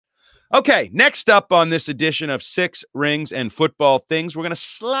Okay, next up on this edition of Six Rings and Football Things, we're going to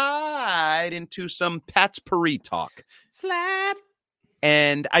slide into some Pat's Paris talk. Slap.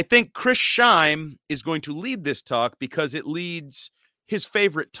 And I think Chris Scheim is going to lead this talk because it leads his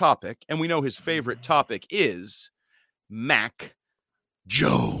favorite topic, and we know his favorite topic is Mac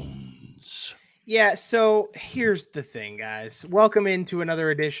Jones. Yeah, so here's the thing, guys. Welcome into another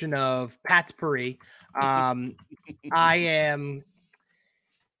edition of Pat's Paris. I am...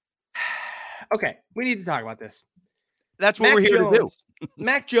 Okay, we need to talk about this. That's what we're here to do.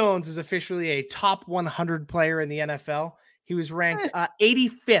 Mac Jones is officially a top 100 player in the NFL. He was ranked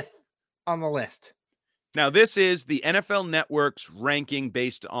 85th on the list. Now, this is the NFL Network's ranking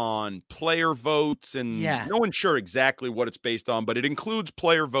based on player votes, and no one's sure exactly what it's based on, but it includes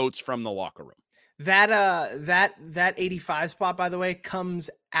player votes from the locker room. That 85 spot, by the way, comes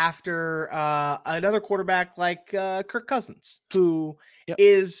after another quarterback like Kirk Cousins, who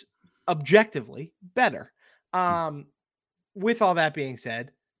is objectively better. With all that being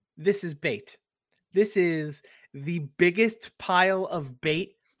said, this is bait. This is the biggest pile of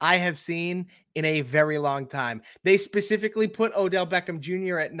bait I have seen in a very long time. They specifically put Odell Beckham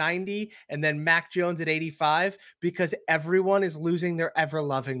Jr. at 90 and then Mac Jones at 85 because everyone is losing their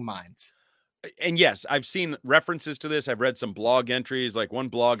ever-loving minds. And yes, I've seen references to this. I've read some blog entries. Like one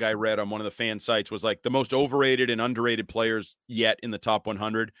blog I read on one of the fan sites was like the most overrated and underrated players yet in the top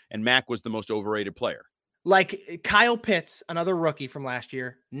 100. And Mac was the most overrated player. Like Kyle Pitts, another rookie from last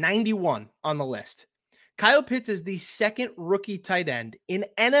year, 91 on the list. Kyle Pitts is the second rookie tight end in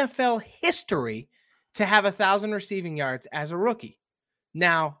NFL history to have 1,000 receiving yards as a rookie.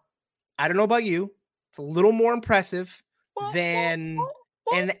 Now, I don't know about you. It's a little more impressive than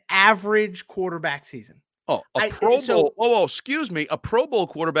an average quarterback season. Oh, a Pro Bowl. Excuse me. A Pro Bowl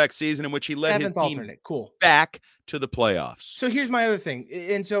quarterback season in which he led his team back to the playoffs. So here's my other thing.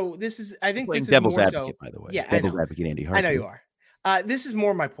 And so this is, I think this is devil's more advocate, so, by the way. Yeah, devil's advocate, Andy Hart. I know you are. This is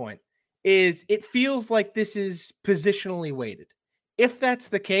more my point. Is it feels like this is positionally weighted. If that's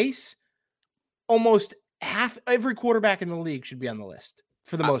the case, almost every quarterback in the league should be on the list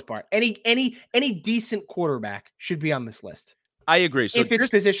for the most part. Any decent quarterback should be on this list. I agree. So if it's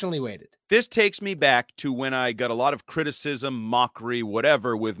positionally weighted. This takes me back to when I got a lot of criticism, mockery,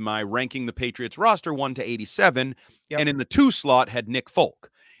 whatever, with my ranking the Patriots roster 1 to 87, and in the 2 slot had Nick Folk.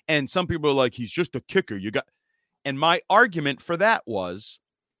 And some people are like, he's just a kicker. And my argument for that was,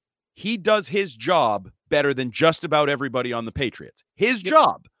 he does his job better than just about everybody on the Patriots. His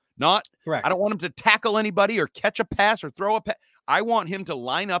job, not correct. I don't want him to tackle anybody or catch a pass or throw a pass. I want him to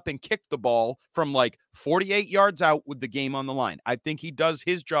line up and kick the ball from like 48 yards out with the game on the line. I think he does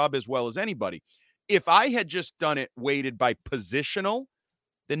his job as well as anybody. If I had just done it weighted by positional,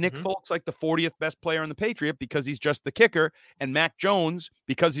 then Nick Folk's like the 40th best player on the Patriot because he's just the kicker, and Mac Jones,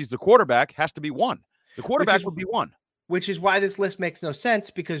 because he's the quarterback, has to be 1. The quarterback would be 1. Which is why this list makes no sense,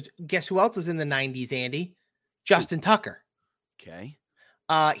 because guess who else is in the 90s, Andy? Justin Tucker. Okay.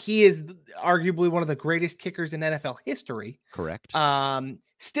 He is arguably one of the greatest kickers in NFL history. Correct.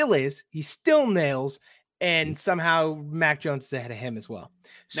 Still is. He still nails, and somehow Mac Jones is ahead of him as well.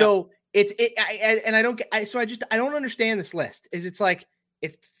 So I don't understand this list. It's like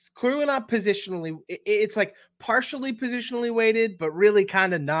it's clearly not positionally. It's like partially positionally weighted, but really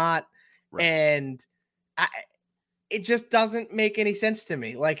kind of not. Right. And it just doesn't make any sense to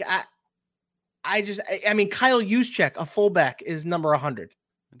me. Like I mean, Kyle Juszczyk, a fullback, is number 100.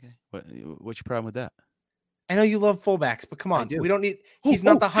 Okay. What's your problem with that? I know you love fullbacks, but come on. We don't need he's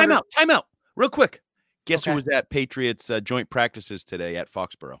not the 100. Time out. Real quick. Guess who was at Patriots joint practices today at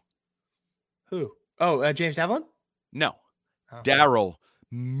Foxborough? Who? Oh, James Devlin? No. Darryl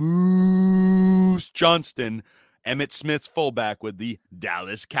Moose Johnston, Emmitt Smith's fullback with the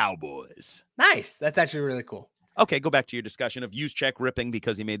Dallas Cowboys. Nice. That's actually really cool. Okay, go back to your discussion of Juszczyk ripping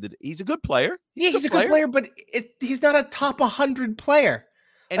because he made he's a good player. He's a good player, but he's not a top 100 player.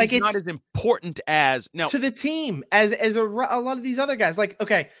 And like, he's not as important as to the team as a lot of these other guys. Like,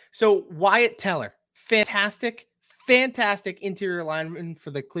 okay, so Wyatt Teller, fantastic interior lineman for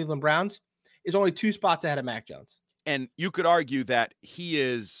the Cleveland Browns, is only 2 spots ahead of Mac Jones. And you could argue that he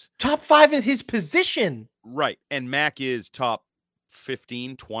is top 5 at his position. Right. And Mac is top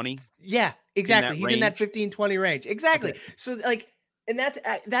 15, 20. Yeah, exactly. He's in that 15-20 range. Exactly. Okay. So like, and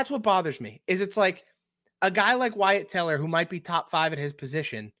that's what bothers me is it's like a guy like Wyatt Teller, who might be top 5 at his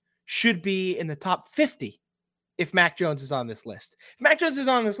position, should be in the top 50 if Mac Jones is on this list. If Mac Jones is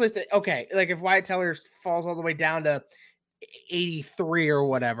on this list, okay, like if Wyatt Teller falls all the way down to 83 or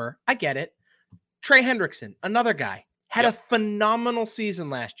whatever, I get it. Trey Hendrickson, another guy, had a phenomenal season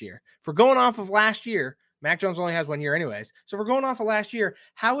last year. For going off of last year, Mac Jones only has 1 year anyways. So if we're going off of last year,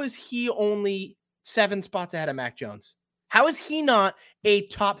 how is he only 7 spots ahead of Mac Jones? How is he not a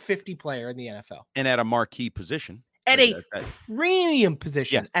top 50 player in the NFL? And at a marquee position. At a premium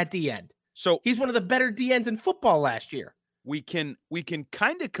position at the end. So he's one of the better DNs in football last year. We can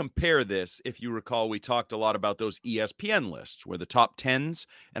kind of compare this. If you recall, we talked a lot about those ESPN lists where the top 10s,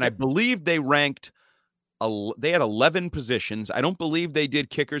 and I believe they ranked, they had 11 positions. I don't believe they did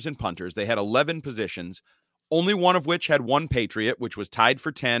kickers and punters. They had 11 positions, only one of which had one Patriot, which was tied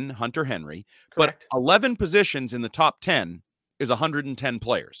for 10, Hunter Henry. Correct. But 11 positions in the top 10 is 110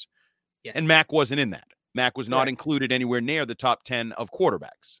 players. Yes. And Mac wasn't in that. Mac was not included anywhere near the top 10 of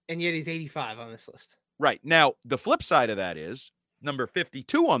quarterbacks. And yet he's 85 on this list. Right. Now, the flip side of that is number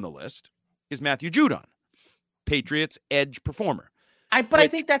 52 on the list is Matthew Judon, Patriots edge performer. I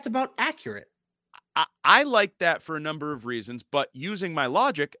think that's about accurate. I like that for a number of reasons, but using my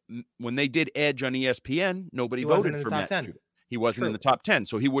logic, when they did edge on ESPN, nobody voted for Matt Judon. He wasn't in the top 10,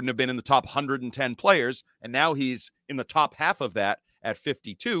 so he wouldn't have been in the top 110 players, and now he's in the top half of that at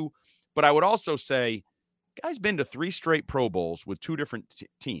 52. But I would also say, guy's been to 3 straight Pro Bowls with 2 different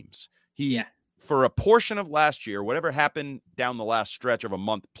teams. For a portion of last year, whatever happened down the last stretch of a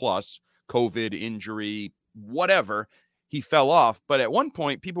month plus, COVID, injury, whatever, he fell off. But at one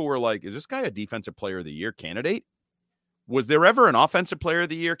point, people were like, is this guy a defensive player of the year candidate? Was there ever an offensive player of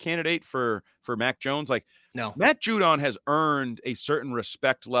the year candidate for Mac Jones? Like, no. Matt Judon has earned a certain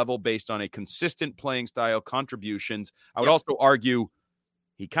respect level based on a consistent playing style, contributions. I would also argue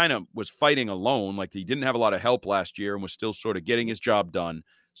he kind of was fighting alone. Like, he didn't have a lot of help last year and was still sort of getting his job done.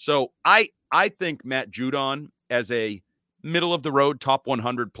 So I think Matt Judon as a middle of the road top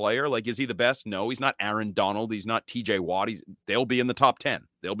 100 player, like, is he the best? No, he's not Aaron Donald. He's not TJ Watt. They'll be in the top 10.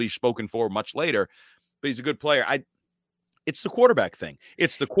 They'll be spoken for much later, but he's a good player. It's the quarterback thing.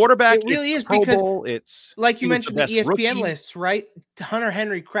 It's the quarterback. It really is, because it's like you mentioned the ESPN lists, right? Hunter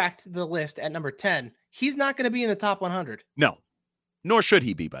Henry cracked the list at number 10. He's not going to be in the top 100. No, nor should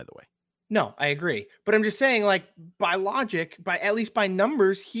he be, by the way. No, I agree. But I'm just saying, like, by logic, at least by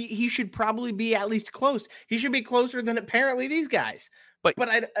numbers, he should probably be at least close. He should be closer than apparently these guys. But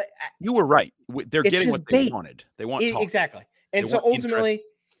you were right. They're getting what they wanted. They want talk. Exactly. And so ultimately,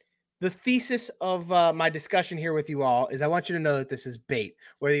 the thesis of my discussion here with you all is I want you to know that this is bait.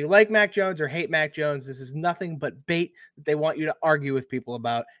 Whether you like Mac Jones or hate Mac Jones, this is nothing but bait that they want you to argue with people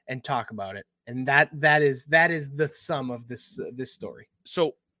about and talk about it. And that is the sum of this story.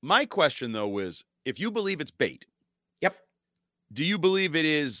 So my question, though, is if you believe it's bait. Yep. Do you believe it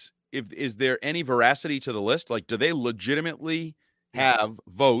is? Is there any veracity to the list? Like, do they legitimately have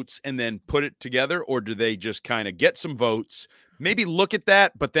votes and then put it together, or do they just kind of get some votes, maybe look at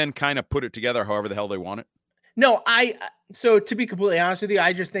that, but then kind of put it together however the hell they want it? No, so to be completely honest with you,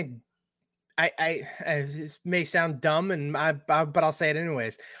 I just think this may sound dumb, but I'll say it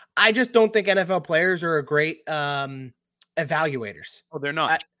anyways. I just don't think NFL players are a great evaluators. Oh, they're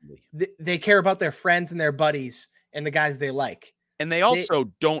not. They care about their friends and their buddies and the guys they like. And they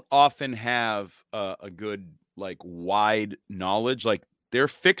also don't often have a good, like, wide knowledge. Like, they're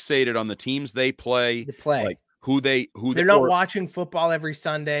fixated on the teams they play. Like, they're not watching football every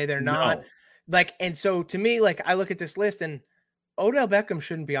Sunday. They're not like, and so to me, like, I look at this list and Odell Beckham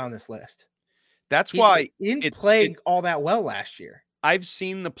shouldn't be on this list. That's why he didn't play all that well last year. I've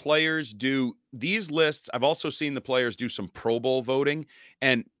seen the players do these lists. I've also seen the players do some Pro Bowl voting,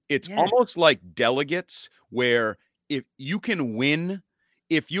 and it's almost like delegates where if you can win,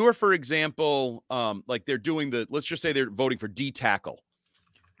 if you're, for example, like they're doing let's just say they're voting for D tackle.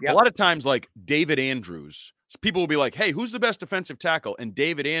 Yep. A lot of times, like David Andrews, people will be like, hey, who's the best defensive tackle? And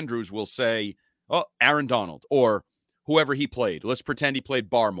David Andrews will say, oh, Aaron Donald, or whoever he played. Let's pretend he played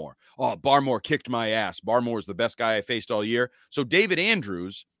Barmore. Oh, Barmore kicked my ass. Barmore is the best guy I faced all year. So David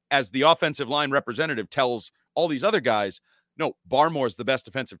Andrews, as the offensive line representative, tells all these other guys, no, Barmore is the best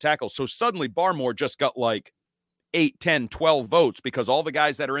defensive tackle. So suddenly Barmore just got like 8, 10, 12 votes because all the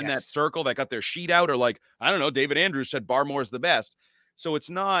guys that are in that circle that got their sheet out are like, I don't know, David Andrews said Barmore is the best. So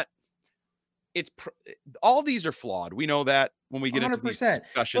all these are flawed. We know that when we get 100%. Into these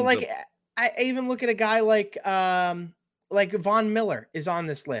discussions. But like, I even look at a guy like Von Miller is on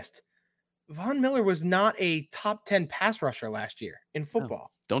this list. Von Miller was not a top 10 pass rusher last year in football.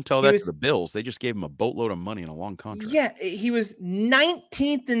 No, don't tell that to the Bills. They just gave him a boatload of money and a long contract. Yeah, he was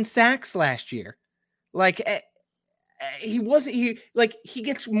 19th in sacks last year. Like, he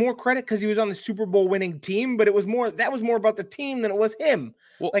gets more credit because he was on the Super Bowl winning team, but that was more about the team than it was him.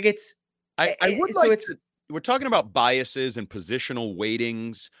 Well, like, we're talking about biases and positional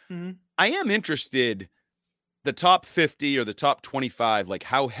weightings. Mm-hmm. I am interested, the top 50 or the top 25, like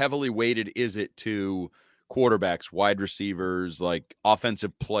how heavily weighted is it to quarterbacks, wide receivers, like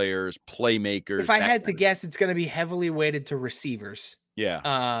offensive players, playmakers. If I had to guess, it's going to be heavily weighted to receivers.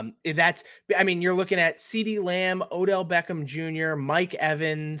 Yeah. If that's, I mean, you're looking at CeeDee Lamb, Odell Beckham Jr., Mike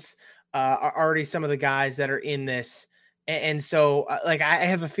Evans, are already some of the guys that are in this. And so, like, I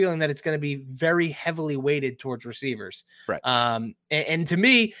have a feeling that it's going to be very heavily weighted towards receivers. Right. And to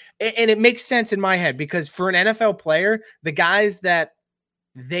me, and it makes sense in my head, because for an NFL player, the guys that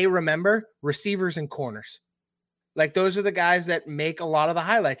they remember, receivers and corners. Like, those are the guys that make a lot of the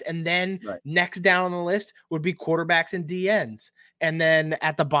highlights. And then next down on the list would be quarterbacks and DNs. And then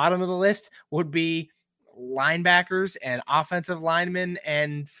at the bottom of the list would be linebackers and offensive linemen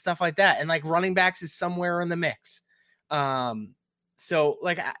and stuff like that. And like running backs is somewhere in the mix. So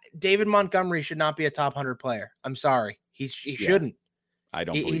like David Montgomery should not be a top 100 player. I'm sorry. He shouldn't. I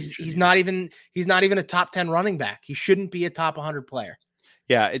don't believe he's not even a top 10 running back. He shouldn't be a top 100 player.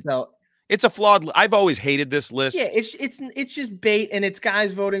 Yeah. It's a flawed. I've always hated this list. Yeah, it's just bait, and it's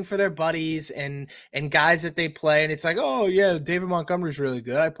guys voting for their buddies and guys that they play, and it's like, oh yeah, David Montgomery's really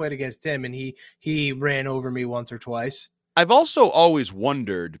good. I played against him, and he ran over me once or twice. I've also always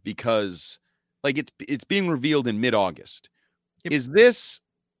wondered, because like it's being revealed in mid-August. Yep. Is this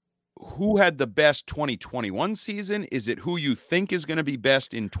who had the best 2021 season? Is it who you think is going to be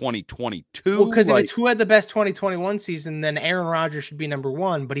best in 2022? Well, because if it's who had the best 2021 season, then Aaron Rodgers should be number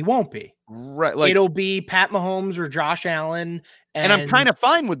one, but he won't be. Right. Like, it'll be Pat Mahomes or Josh Allen. And I'm kind of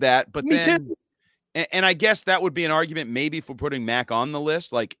fine with that. But me too. And I guess that would be an argument maybe for putting Mac on the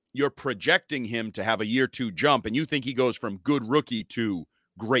list. Like, you're projecting him to have a year 2 jump, and you think he goes from good rookie to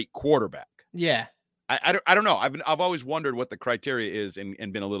great quarterback. Yeah. I don't know. I've always wondered what the criteria is and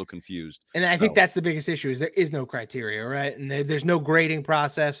been a little confused. And I think that's the biggest issue, is there is no criteria, right? And there's no grading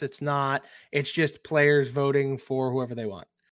process. It's just players voting for whoever they want.